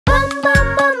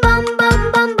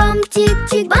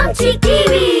Bumcheek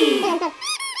TV.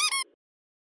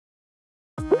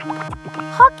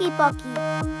 Hokey Pokey.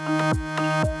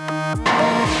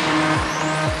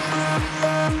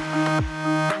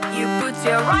 You put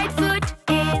your right foot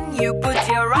in, you put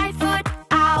your right foot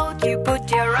out, you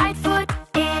put your right foot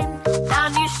in,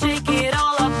 and you shake it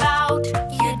all about.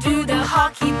 You do the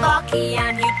Hokey Pokey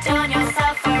and you turn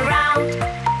yourself around.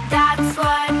 That's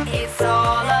what it's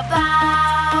all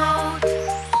about.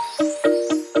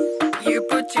 You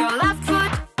put your left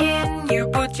foot in, you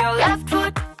put your left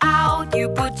foot out, you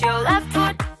put your left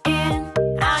foot in,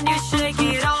 and you shake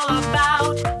it all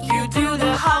about. You do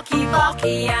the Hokey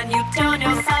Pokey and you turn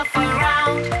yourself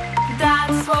around.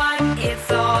 That's what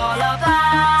it's all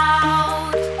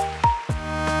about.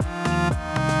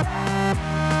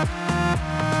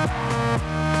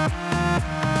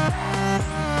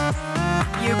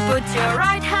 You put your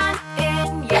right hand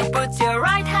in, you put your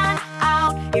right hand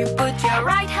out, you put your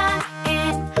right hand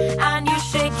in, and you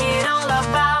shake it all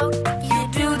about. You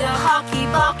do the Hokey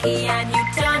Pokey and you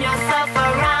turn yourself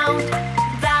around.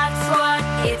 That's what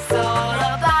it's all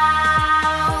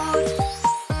about.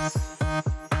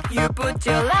 You put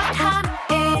your left hand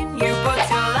in, you put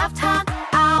your left hand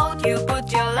out, you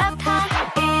put your left hand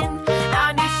in,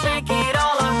 and you shake it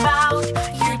all about.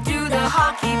 You do the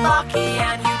Hokey Pokey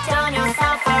and you turn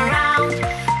yourself around.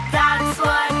 That's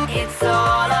what it's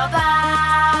all about.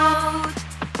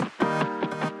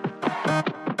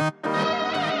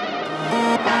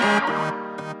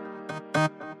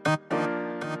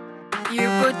 You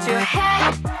put your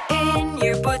head in,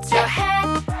 you put your head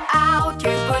out,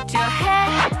 you put your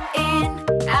head in,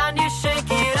 and you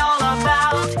shake it all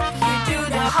about. You do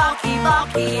the Hokey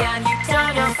Pokey and you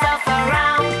turn yourself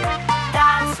around.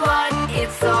 That's what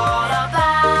it's all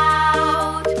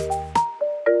about.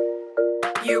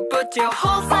 You put your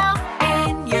whole self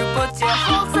in, you put your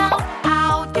whole self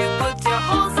out, you put your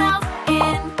whole self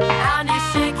in, and you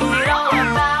shake it all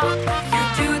about. You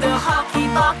do the Hokey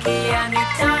Pokey and you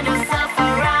turn yourself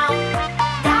around.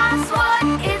 That's what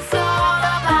it's all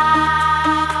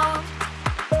about.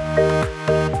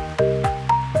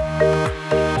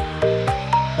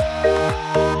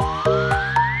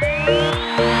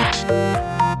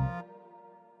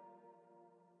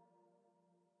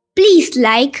 Please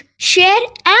like, share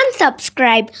and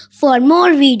subscribe for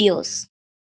more videos.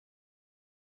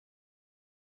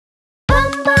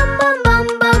 Bum bum bum bum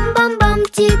bum bum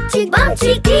Bumcheek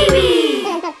Bumcheek TV.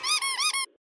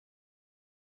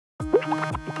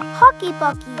 Hokey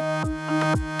Pokey.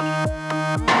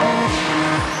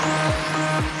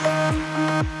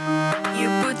 You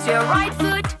put your right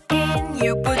foot in,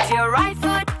 you put your right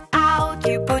foot out,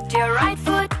 you put your right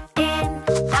foot in,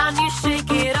 and you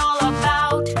shake it all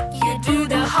about. You do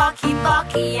the Hokey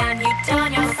Pokey and you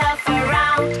turn yourself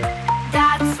around.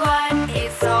 That's what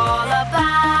it's all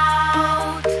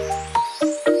about.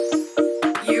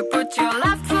 You put your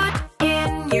left foot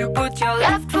in, you put your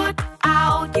left foot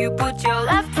out, you put your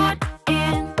left foot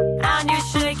in, and you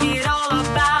shake it all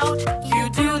about. You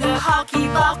do the Hokey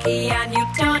Pokey and you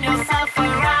turn yourself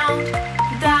around.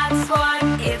 That's what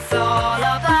it's all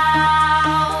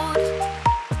about.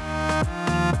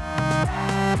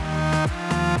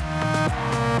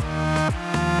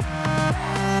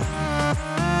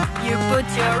 You put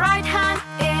your right hand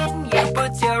in, you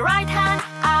put your right hand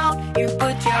out, you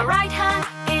put your right hand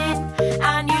in,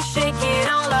 and you shake it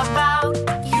all about.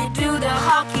 You do the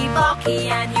Hokey Pokey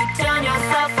and you turn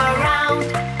yourself around.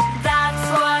 That's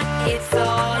what it's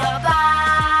all about.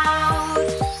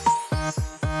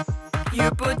 You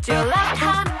put your left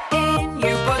hand in,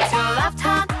 you put your left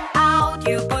hand out,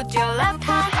 you put your left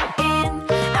hand in,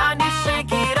 and you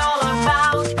shake it all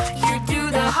about. You do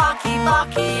the Hokey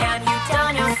Pokey and you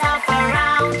turn yourself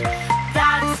around.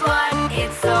 That's what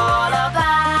it's all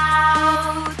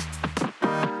about.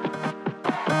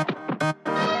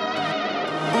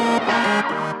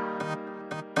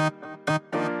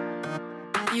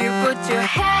 You put your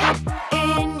head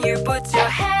in, you put your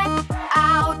head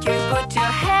out, you put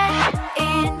your head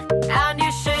in, and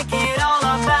you shake it all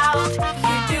about.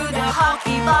 You do the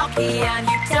Hokey Pokey and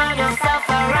you turn yourself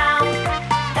around.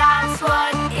 That's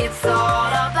what it's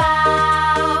all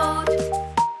about.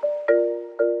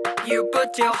 You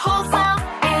put your whole self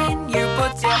in, you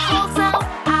put your whole self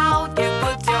out, you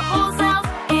put your whole self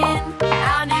in,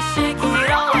 and you shake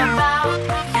it all about.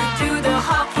 You do the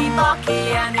Hokey Pokey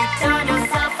and you turn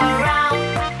yourself around.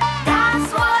 That's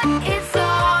what it's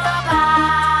all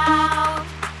about.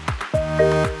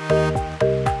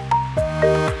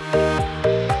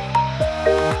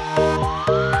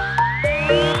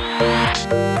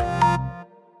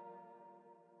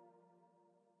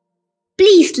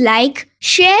 like,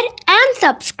 share and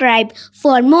subscribe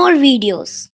for more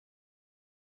videos.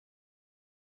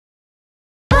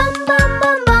 Bum bum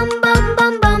bum bum bum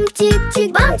bum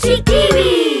Bumcheek Bumcheek TV.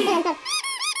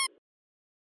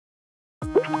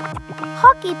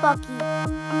 Hokey Pokey.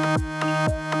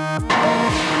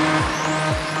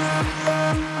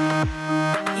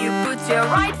 You put your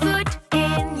right foot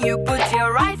in, you put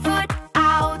your right foot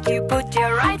out, you put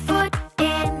your right foot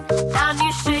in, and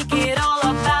you shake it all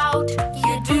about.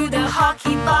 You do the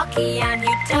Hokey Pokey and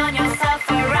you turn yourself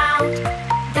around.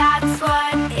 That's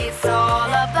what it's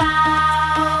all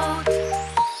about.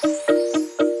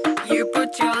 You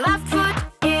put your left foot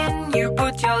in, you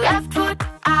put your left foot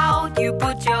out, you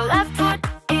put your left foot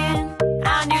in,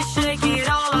 and you shake it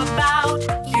all about.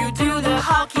 You do the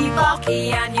Hokey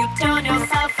Pokey and you turn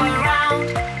yourself around.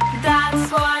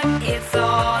 That's what it's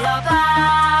all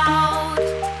about.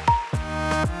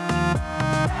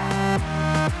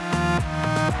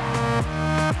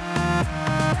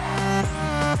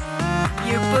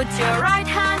 You put your right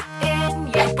hand in,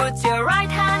 you put your right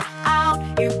hand out,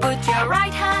 you put your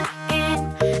right hand in,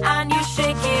 and you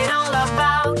shake it all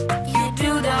about. You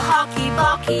do the Hokey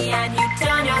Pokey and you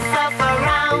turn yourself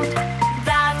around.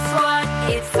 That's what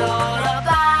it's all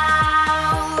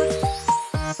about.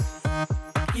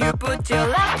 You put your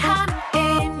left hand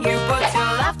in, you put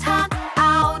your left hand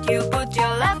out, you put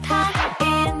your left hand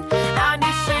in, and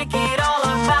you shake it all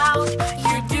about.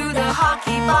 You do the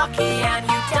Hokey Pokey and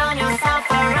you turn yourself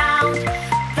around.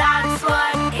 That's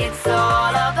what it's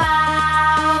all about.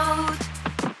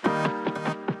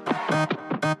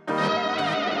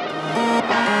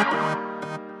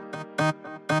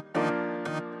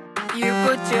 You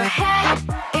put your head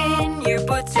in, you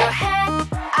put your head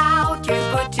out, you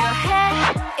put your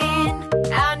head in,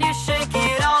 and you shake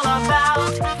it all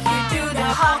about. You do the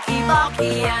Hokey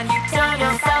Pokey and you turn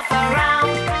yourself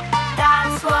around.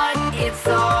 That's what it's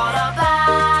all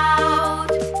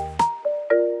about.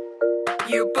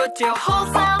 You put your whole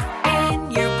self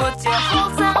in, you put your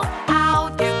whole self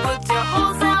out, you put your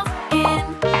whole self in,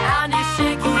 and you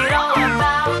shake it all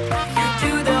about. You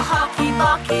do the Hokey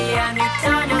Pokey and you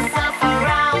turn yourself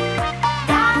around.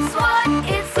 That's what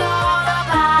it's all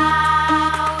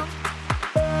about.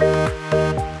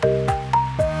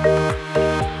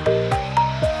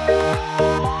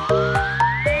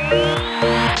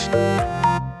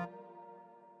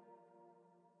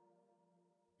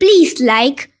 Please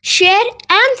like, share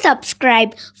and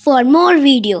subscribe for more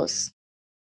videos.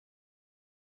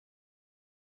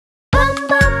 Bum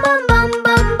bum bum bum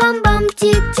bum bum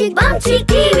Bumcheek TV.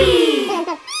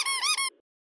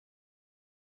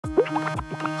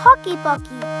 Hokey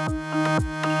Pokey.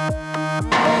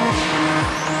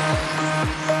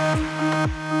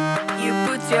 You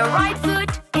put your right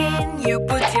foot in, you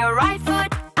put your right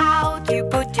foot out, you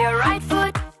put your right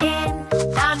foot in,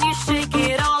 and you shake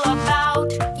it all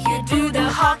about. You do the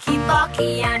Hokey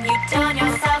Pokey and you turn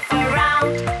yourself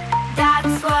around.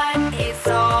 That's what it's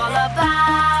all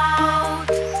about.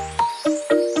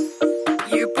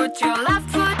 You put your left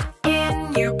foot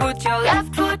in, you put your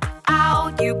left foot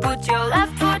out, you put your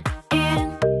left foot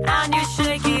in, and you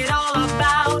shake it all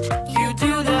about. You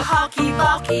do the Hokey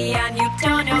Pokey and you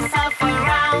turn yourself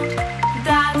around.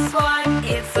 That's what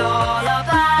it's all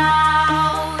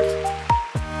about.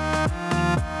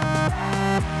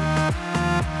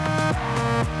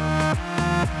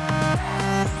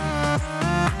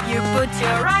 You put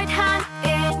your right hand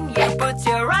in, you put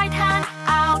your right hand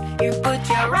out, you put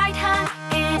your right hand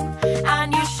in,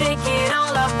 and you shake it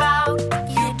all about.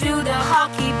 You do the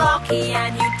Hokey Pokey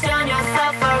and you turn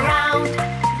yourself around.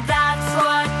 That's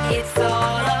what it's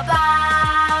all about.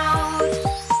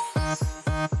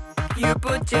 You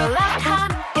put your left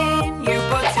hand in, you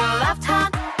put your left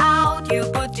hand out, you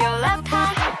put your left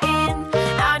hand in,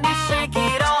 and you shake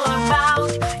it all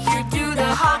about. You do the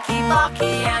Hokey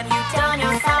Pokey and you turn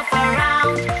yourself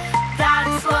around.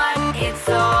 That's what it's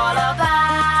all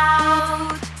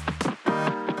about.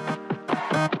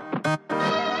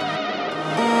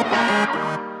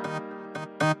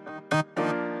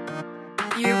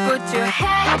 You put your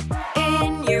head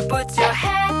in, you put your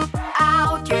head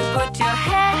out, you put your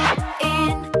head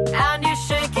in, and you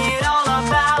shake it all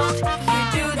about. You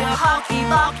do the Hokey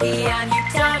Pokey and you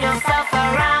turn yourself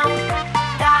around.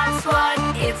 That's what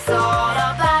it's all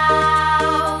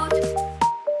about.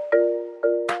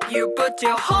 You put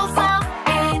your whole self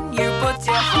in, you put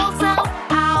your whole self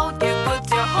out, you put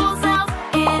your whole self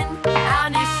in,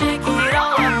 and you shake it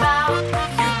all about.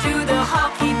 You do the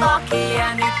Hokey Pokey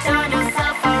and you turn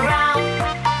yourself around.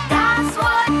 That's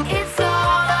what it's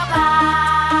all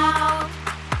about.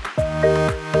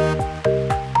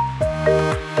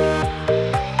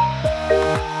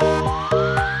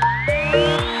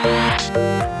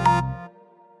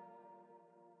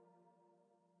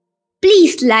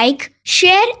 Please like,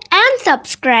 share and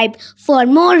subscribe for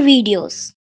more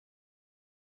videos.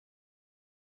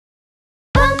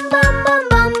 Bum bum bum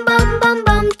bum bum bum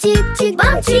Bumcheek,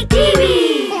 Bumcheek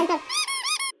TV.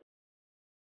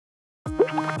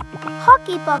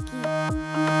 Hokey Pokey.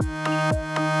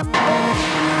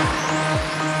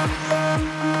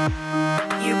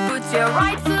 You put your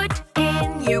right foot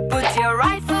in, you put your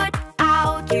right foot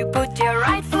out, you put your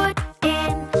right foot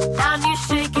in, and you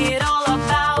shake it all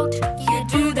about. You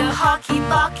do the Hokey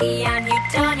Pokey and you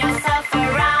turn yourself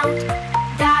around.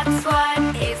 That's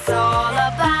what it's all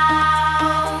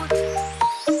about.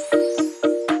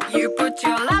 You put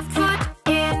your left foot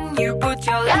in, you put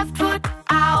your left foot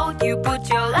out, you put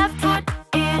your left foot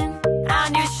in,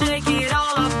 and you shake it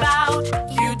all about.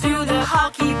 You do the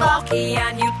Hokey Pokey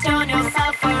and you turn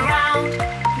yourself around.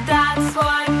 That's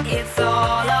what it's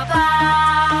all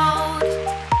about.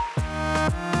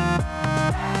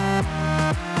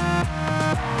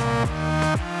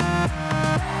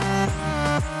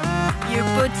 You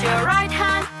put your right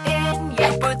hand in,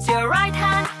 you put your right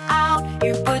hand out,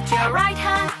 you put your right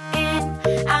hand in,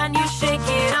 and you shake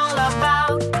it all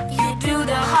about. You do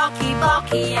the Hokey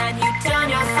Pokey and you turn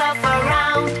yourself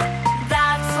around.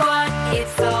 That's what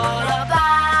it's all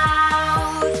about.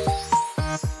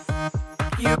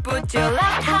 You put your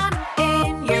left hand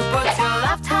in, you put your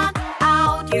left hand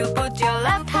out, you put your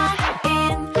left hand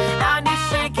in, and you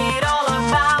shake it all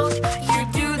about. You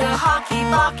do the Hokey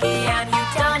Pokey and you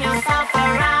turn yourself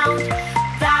around.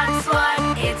 That's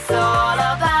what it's all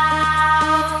about.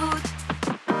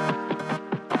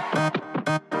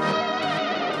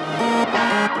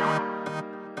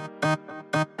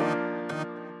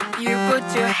 You put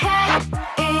your head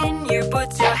in, you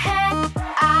put your head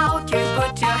out, you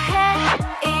put your head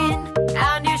in,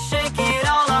 and you shake it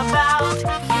all about.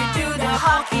 You do the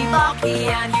Hokey Pokey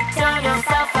and you turn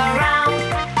yourself around.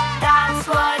 That's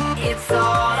what it's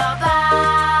all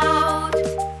about.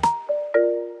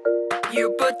 You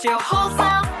put your whole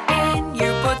self in,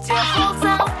 you put your whole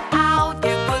self out,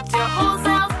 you put your whole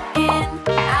self in,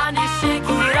 and you shake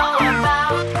it all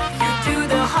about. You do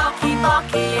the Hokey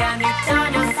Pokey and you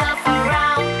turn yourself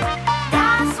around.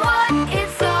 That's what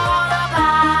it's all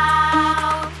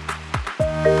about.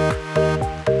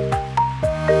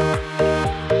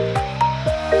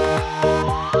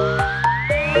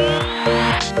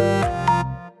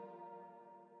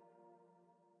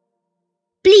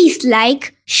 Please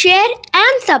like, share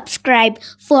and subscribe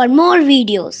for more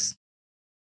videos.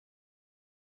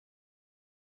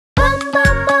 Bum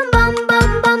bum bum bum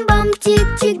bum bum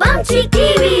Bumcheek, Bumcheek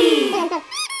TV.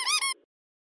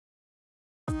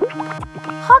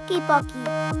 Hokey Pokey.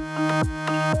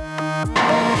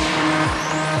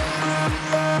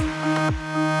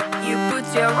 You put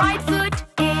your right foot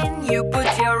in, you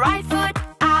put your right foot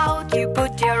out, you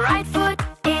put your right foot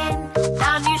in,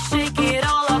 and you shake it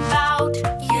all about.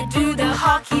 You do the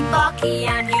Hokey Pokey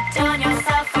and you turn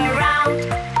yourself around.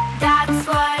 That's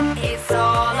what it's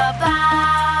all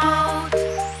about.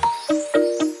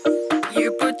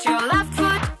 You put your left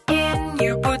foot in,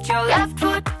 you put your left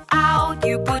foot out,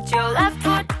 you put your left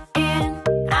foot in,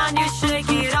 and you shake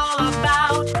it all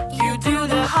about. You do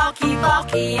the Hokey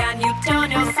Pokey and you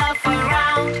turn yourself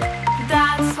around.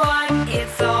 That's what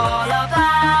it's all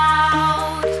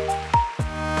about.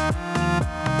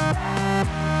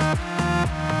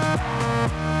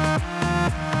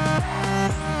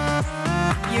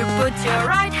 You put your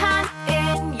right hand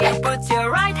in, you put your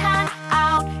right hand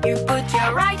out, you put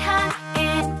your right hand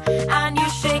in, and you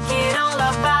shake it all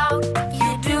about.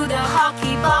 You do the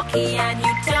Hokey Pokey and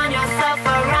you turn yourself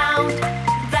around.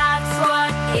 That's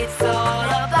what it's all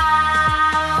about.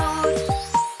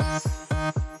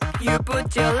 You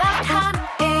put your left hand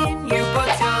in, you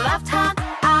put your left hand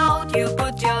out, you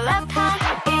put your left hand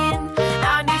in,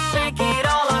 and you shake it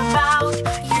all about.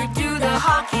 You do the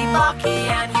Hokey Pokey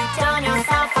and you turn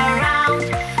yourself around.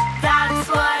 That's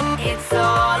what it's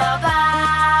all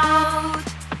about.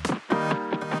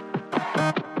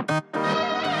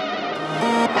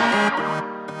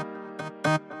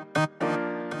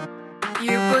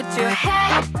 You put your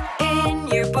head in,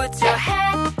 you put your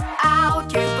head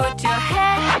out, you put your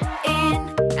head in,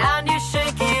 and you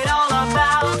shake it all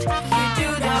about. You do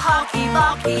the Hokey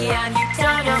Pokey and you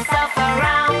turn yourself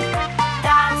around.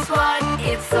 That's what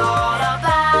it's all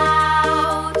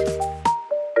about.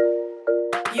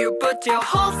 You put your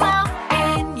whole self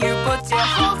in, you put your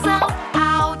whole self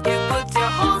out, you put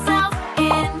your whole self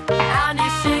in, and you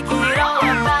shake it all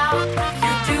about.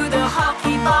 You do the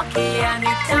Hokey Pokey and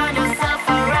you turn yourself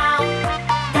around.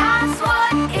 That's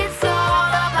what it's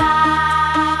all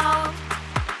about.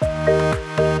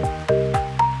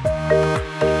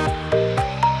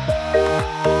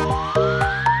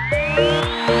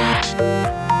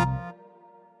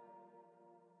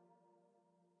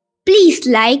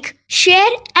 like,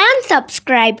 share and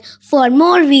subscribe for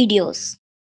more videos.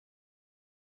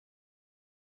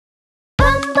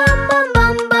 Bum bum bum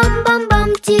bum bum bum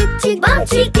Bumcheek,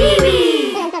 Bumcheek TV.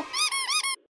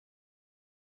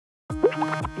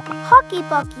 Hokey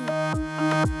Pokey.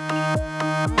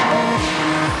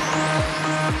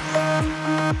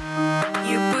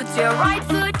 You put your right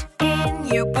foot in,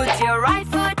 you put your right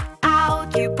foot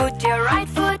out, you put your right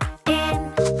foot in,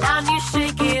 and you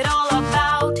shake it all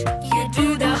about. You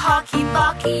do the Hokey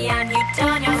Pokey and you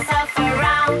turn yourself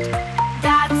around.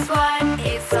 That's what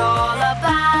it's all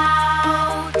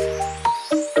about.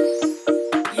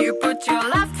 You put your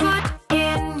left foot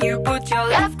in, you put your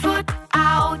left foot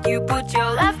out, you put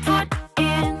your left foot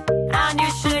in, and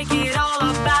you shake it all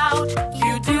about.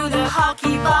 You do the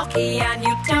Hokey Pokey and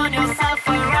you turn yourself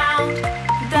around.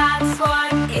 That's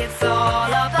what it's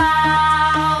all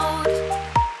about.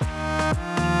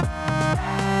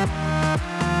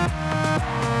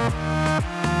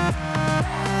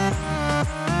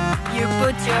 You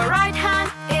put your right hand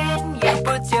in, you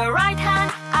put your right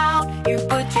hand out, you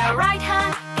put your right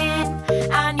hand in,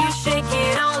 and you shake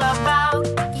it all about.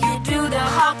 You do the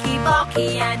Hokey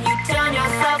Pokey and you turn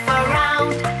yourself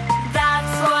around.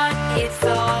 That's what it's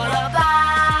all about.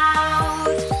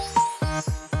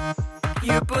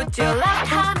 You put your left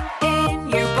hand in,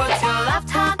 you put your left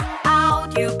hand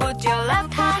out, you put your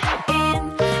left hand in,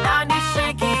 and you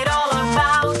shake it all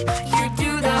about. You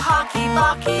do the Hokey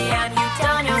Pokey and you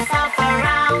turn yourself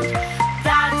around.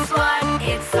 That's what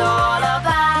it's all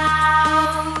about.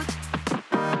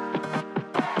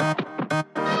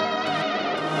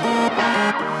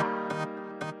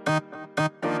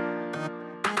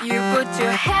 You put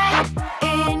your head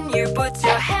in, you put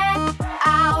your head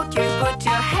out, you put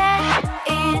your head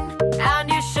in, and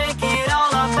you shake it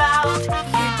all about.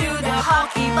 You do the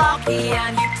Hokey Pokey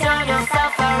and you turn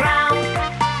yourself around.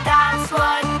 That's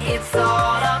what it's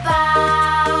all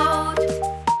about.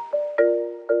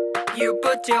 You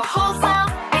put your whole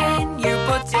self in, you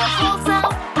put your whole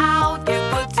self out, you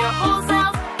put your whole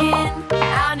self in,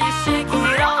 and you shake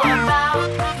it all about.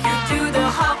 You do the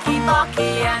Hokey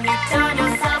Pokey and you turn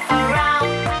yourself around.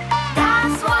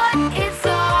 That's what it's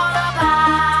all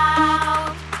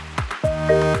about.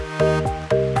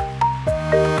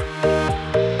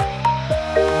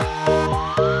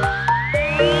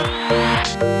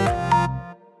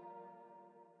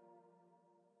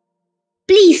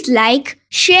 Please like,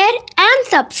 share and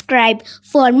subscribe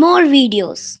for more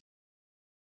videos.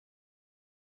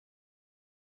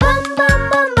 Bum bum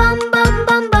bum bum bum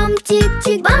bum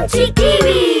Bumcheek, Bumcheek TV.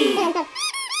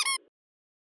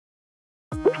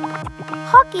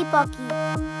 Hokey Pokey.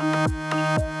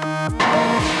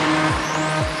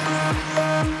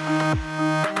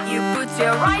 You put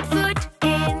your right foot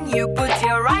in, you put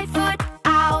your right foot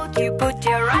out, you put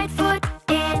your right foot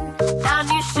in, and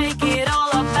you shake it all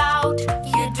about.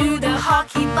 You do the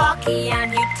Hokey Pokey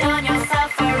and you turn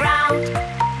yourself around.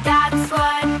 That's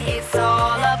what it's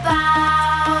all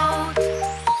about.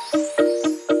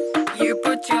 You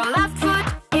put your left foot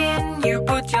in, you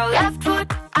put your left foot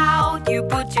out, you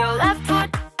put your left foot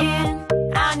in,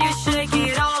 and you shake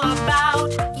it all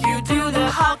about. You do the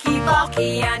Hokey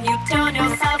Pokey and you turn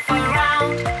yourself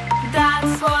around.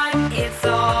 That's what it's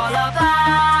all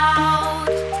about.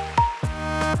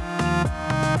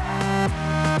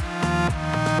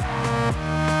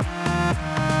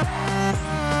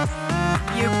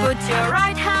 You put your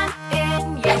right hand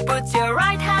in, you put your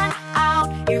right hand out,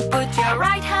 you put your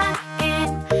right hand in,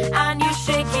 and you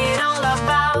shake it all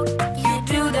about. You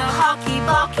do the Hokey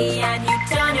Pokey and you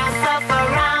turn yourself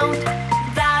around.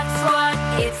 That's what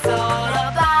it's all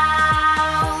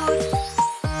about.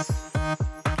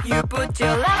 You put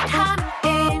your left hand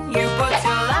in, you put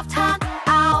your left hand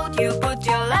out, you put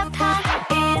your left hand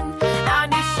in,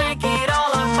 and you shake it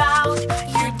all about.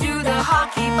 You do the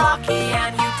Hokey Pokey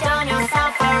and you turn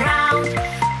yourself around.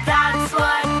 That's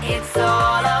what it's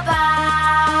all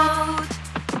about.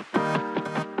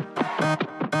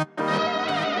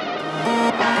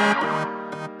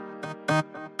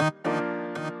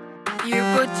 You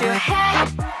put your head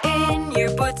in, you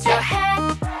put your head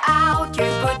out, you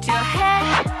put your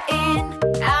head in,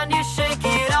 and you shake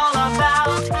it all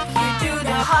about. You do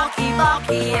the Hokey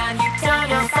Pokey and you turn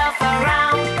yourself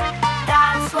around.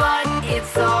 That's what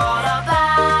it's all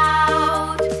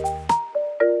about.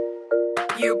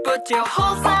 You put your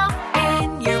whole self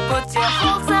in, you put your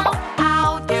whole self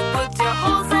out, you put your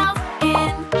whole self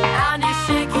in, and you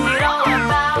shake it all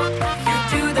about. You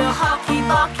do the Hokey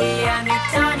Pokey and you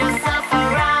turn yourself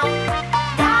around.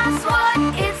 That's what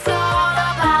it's all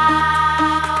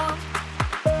about.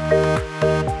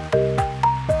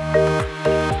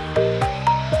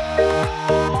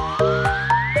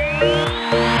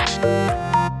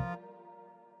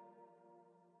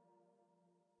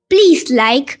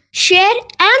 like, share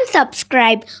and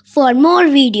subscribe for more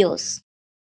videos.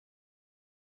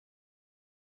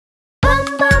 Bum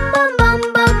bum bum bum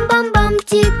bum bum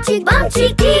Bumcheek,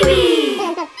 Bumcheek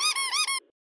TV.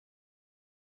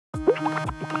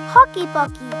 Hokey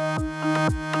Pokey.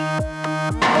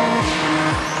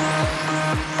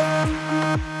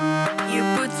 You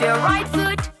put your right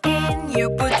foot in, you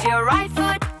put your right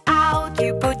foot out,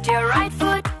 you put your right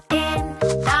foot in,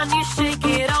 and you shake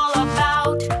it all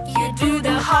about. You do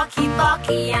the Hokey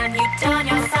Pokey and you turn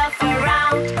yourself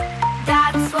around.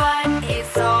 That's what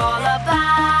it's all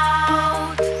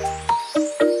about.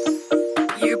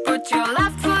 You put your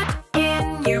left foot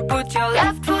in, you put your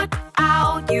left foot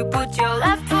out, you put your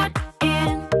left foot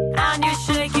in, and you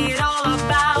shake it all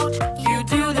about. You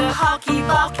do the Hokey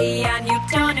Pokey and you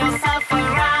turn yourself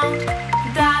around.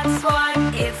 That's what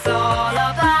it's all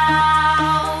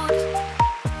about.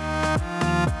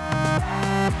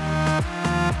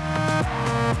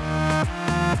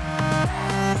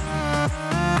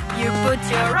 You put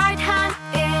your right hand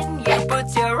in, you put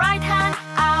your right hand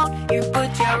out, you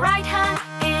put your right hand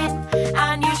in,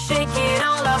 and you shake it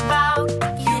all about.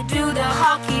 You do the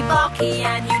Hokey Pokey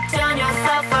and you turn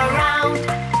yourself around.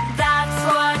 That's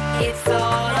what it's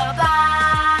all about.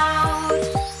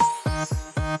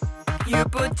 You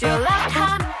put your left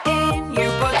hand in, you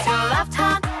put your left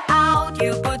hand out,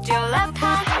 you put your left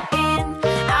hand in,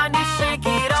 and you shake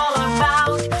it all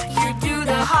about. You do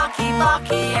the Hokey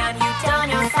Pokey and you turn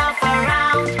yourself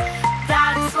around.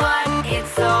 That's what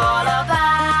it's all about.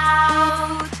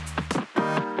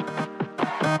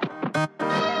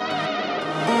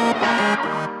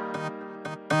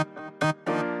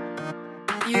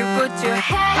 You put your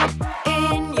head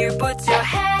in, you put your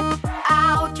head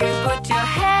out, you put your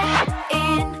head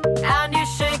in, and you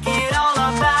shake it all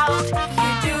about. You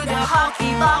do the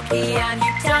Hokey Pokey and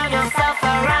you turn yourself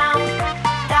around.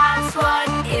 That's what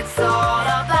it's all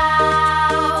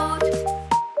about.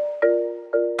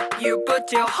 You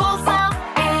put your whole self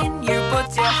in, you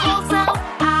put your whole self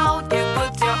out, you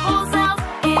put your whole self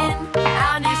in,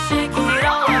 and you shake it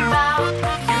all about.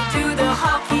 You do the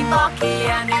Hokey Pokey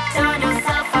and you turn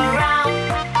yourself around.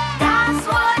 That's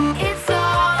what it's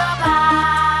all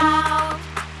about.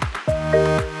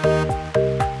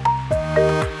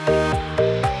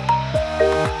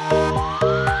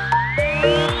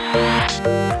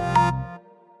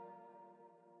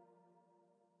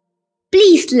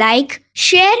 Please like,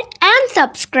 share and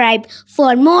subscribe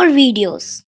for more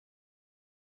videos.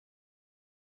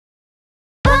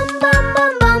 Bum bum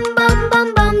bum bum bum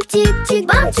bum Bumcheek,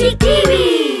 Bumcheek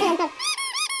TV.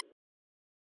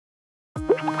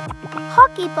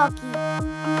 Hokey Pokey.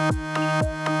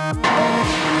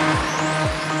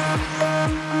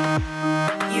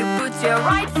 You put your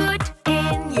right foot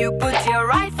in, you put your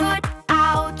right foot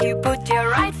out, you put your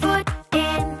right foot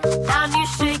in, and you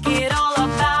shake it all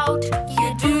about.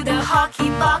 You do the Hokey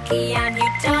Pokey and you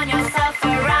turn yourself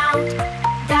around.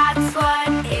 That's what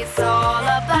it's all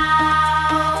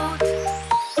about.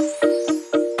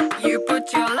 You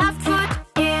put your left foot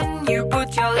in, you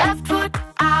put your left foot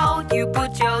out, you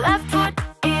put your left foot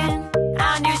in,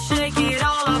 and you shake it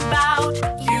all about.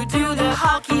 You do the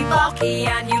Hokey Pokey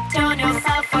and you turn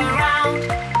yourself around.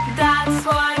 That's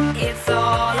what it's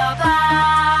all about.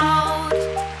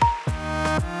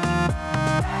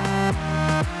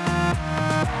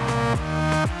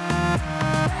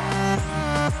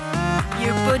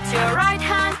 You put your right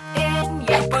hand in,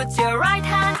 you put your right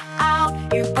hand out,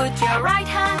 you put your right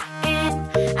hand in,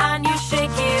 and you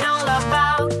shake it all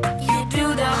about. You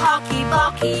do the Hokey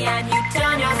Pokey and you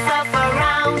turn yourself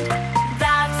around.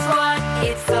 That's what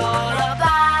it's all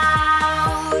about.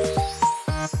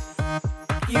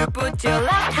 You put your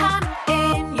left hand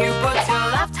in, you put your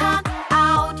left hand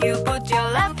out, you put your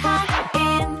left hand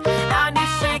in, and you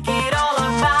shake it all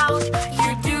about.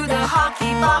 You do the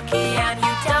Hokey Pokey and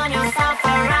you turn yourself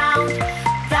around.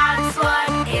 That's what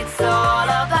it's all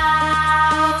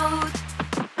about.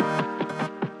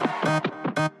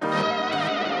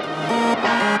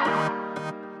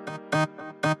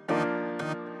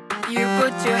 You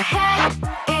put your head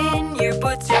in, you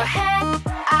put your head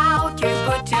out, you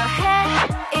put your head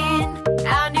in,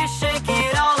 and you shake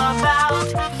it all about.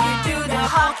 You do the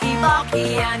Hokey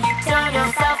Pokey and you turn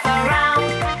yourself around.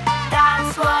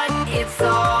 That's what it's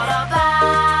all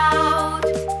about.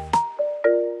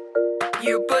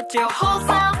 You put your whole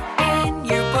self in,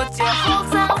 you put your whole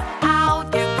self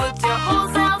out, you put your whole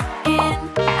self in,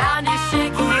 and you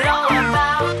shake it all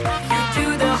about. You do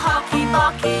the Hokey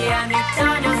Pokey and you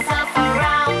turn yourself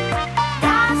around.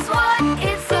 That's what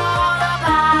it's all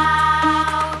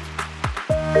about.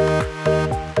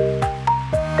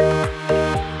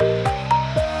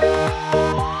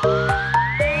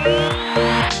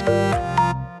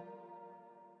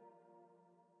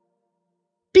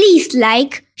 Please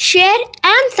like, share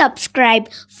and subscribe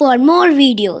for more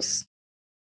videos.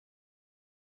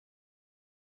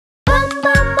 Bum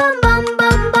bum bum bum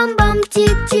bum bum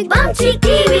bumcheek, Bumcheek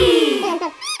TV.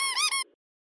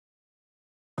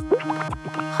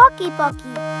 Hokey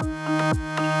Pokey.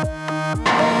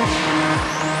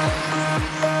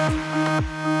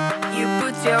 You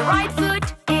put your right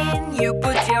foot in, you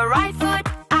put your right foot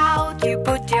out, you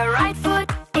put your right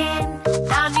foot in,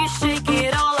 and you shake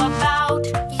it all about.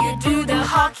 You do the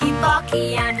Hokey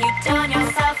Pokey and you turn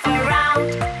yourself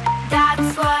around.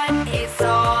 That's what it's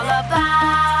all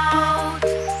about.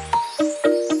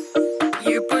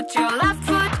 You put your left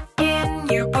foot in,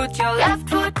 you put your left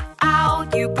foot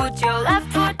out, you put your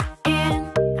left foot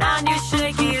in, and you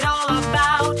shake it all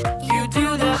about. You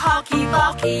do the Hokey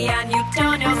Pokey and you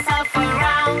turn yourself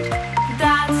around.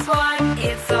 That's what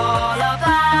it's all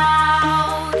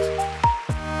about.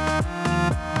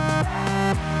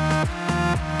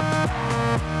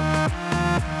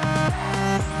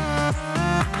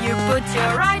 You put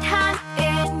your right hand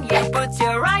in, you put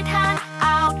your right hand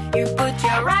out, you put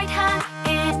your right hand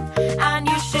in, and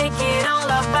you shake it all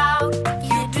about.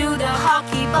 You do the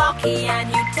Hokey Pokey and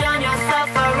you turn yourself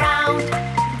around.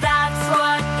 That's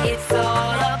what it's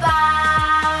all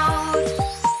about.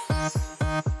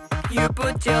 You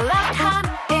put your left hand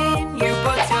in, you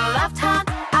put your left hand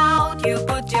out, you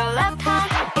put your left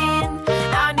hand in,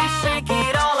 and you shake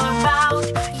it all about.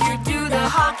 You do the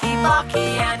Hokey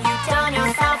Pokey and you turn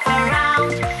yourself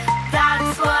around.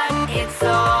 That's what it's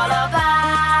all about.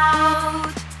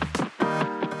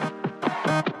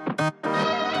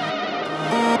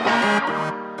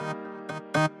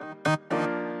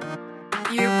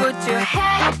 You put your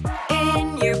head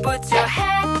in, you put your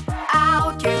head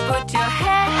out, you put your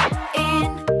head in,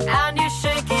 and you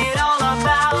shake it all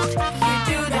about. You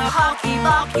do the Hokey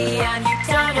Pokey and you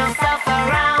turn yourself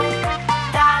around.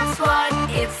 That's what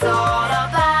it's all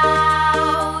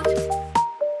about.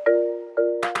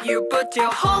 You put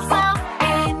your whole self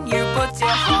in, you put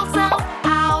your whole self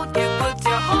out, you put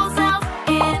your whole self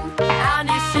in, and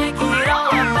you shake it all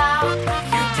about.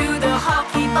 You do the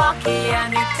Hokey Pokey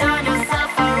and you turn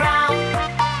yourself around.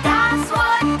 That's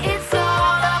what it's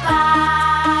all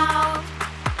about.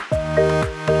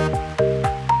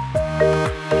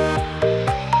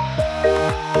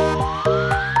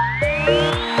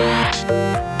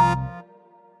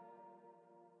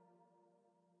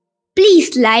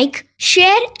 Please like,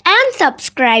 share and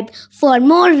subscribe for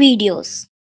more videos.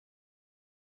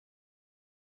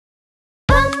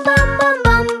 Bum bum bum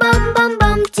bum bum bum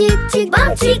bumcheek,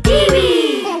 Bumcheek TV.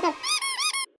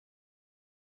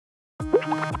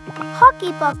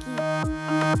 Hokey Pokey.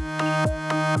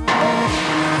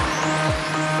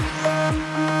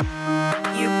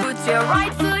 You put your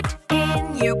right foot in,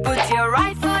 you put your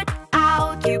right foot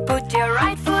out, you put your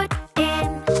right foot in,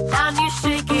 and you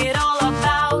shake it all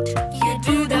about. You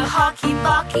do the Hokey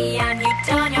Pokey and you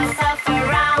turn yourself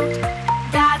around.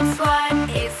 That's what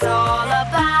it's all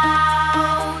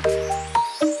about.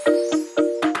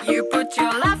 You put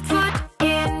your left foot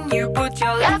in, you put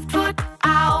your left foot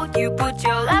out, you put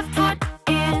your left foot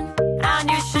in, and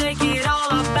you shake it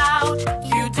all about.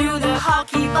 You do the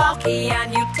Hokey Pokey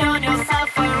and you turn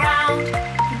yourself around.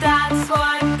 That's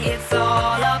what it's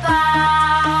all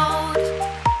about.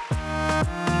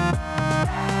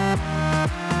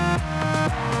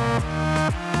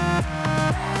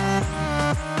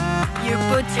 You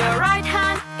put your right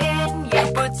hand in,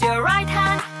 you put your right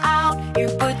hand out, you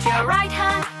put your right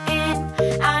hand in,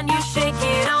 and you shake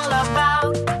it all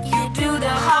about. You do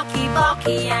the Hokey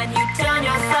Pokey and you turn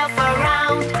yourself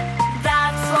around.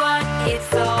 That's what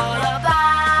it's all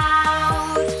about.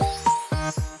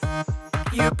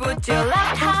 You put your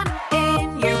left hand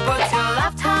in, you put your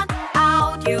left hand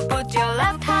out, you put your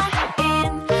left hand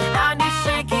in, and you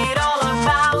shake it all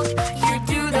about. You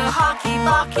do the Hokey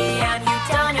Pokey and you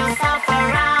turn yourself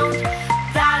around.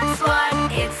 That's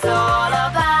what it's all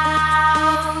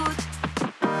about.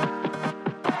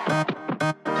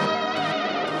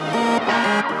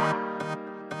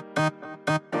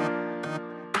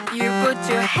 You put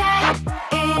your head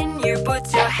in, you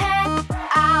put your head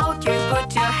out, you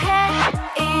put your head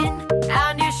in,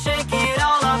 and you shake it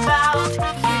all about.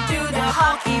 You do the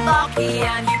Hokey Pokey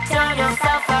and you turn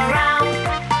yourself around.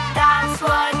 That's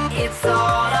what it's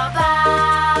all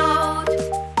about.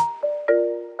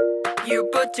 You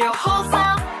put your whole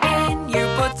self in, you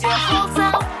put your whole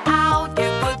self out, you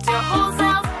put your whole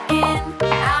self in,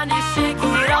 and you shake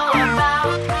it all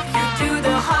about. You do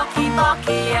the Hokey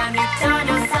Pokey and you turn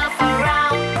yourself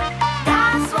around.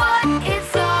 That's what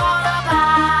it's all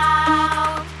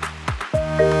about.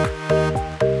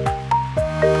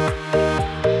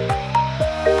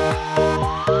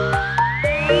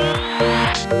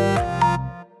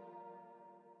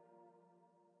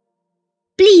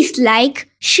 Please like,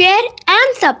 share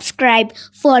and subscribe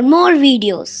for more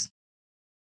videos.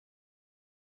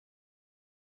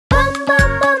 Bum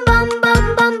bum bum bum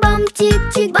bum bum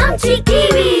bumcheek, Bumcheek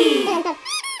TV.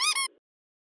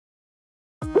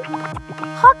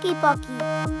 Hokey Pokey.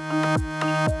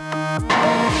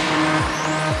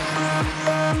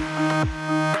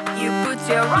 You put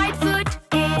your right foot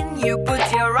in, you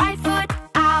put your right foot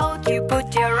out, you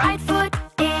put your right foot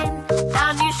in,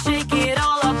 and you shake it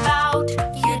all about.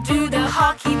 You do the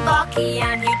Hokey Pokey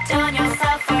and you turn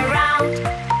yourself around.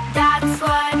 That's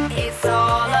what it's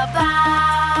all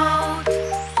about.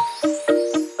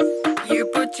 You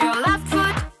put your left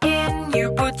foot in,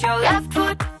 you put your left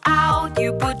foot out,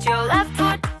 you put your left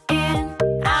foot in,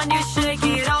 and you shake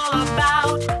it all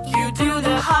about. You do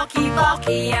the Hokey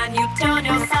Pokey and you turn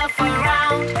yourself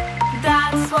around.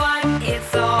 That's what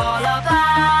it's all about.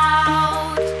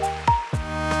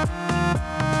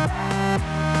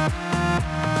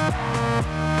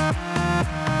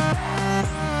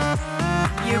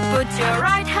 You put your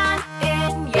right hand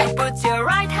in, you put your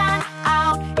right hand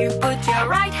out, you put your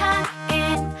right hand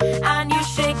in, and you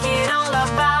shake it all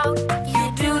about.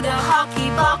 You do the Hokey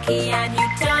Pokey and you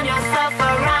turn yourself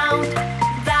around.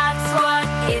 That's what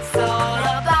it's all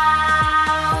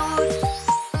about.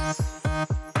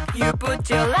 You put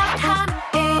your left hand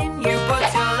in, you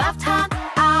put your left hand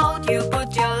out, you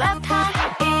put your left hand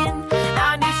in,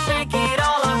 and you shake it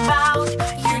all about.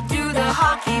 You do the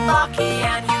Hokey Pokey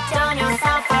and you turn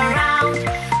yourself around.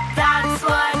 That's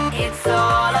what it's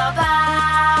all about.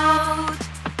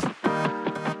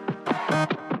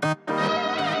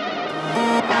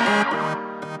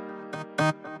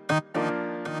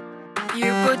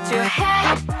 You put your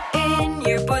head in,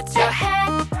 you put your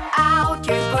head out,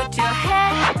 you put your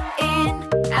head in,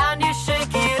 and you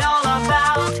shake it all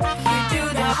about. You do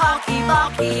the Hokey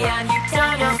Pokey and you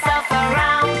turn yourself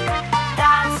around.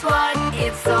 That's what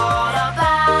it's all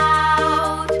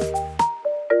about.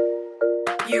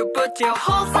 You put your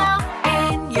whole self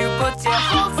in, you put your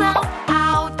whole self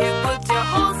out, you put your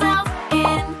whole self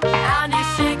in, and you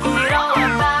shake it all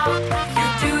about. You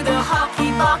do the Hokey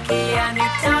Pokey and you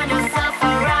turn yourself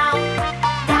around.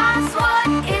 That's what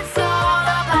it's all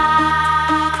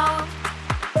about.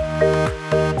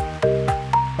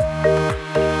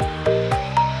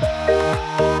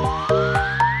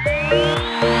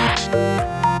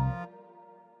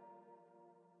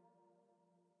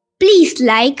 Please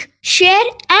like, share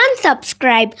and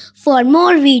subscribe for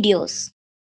more videos.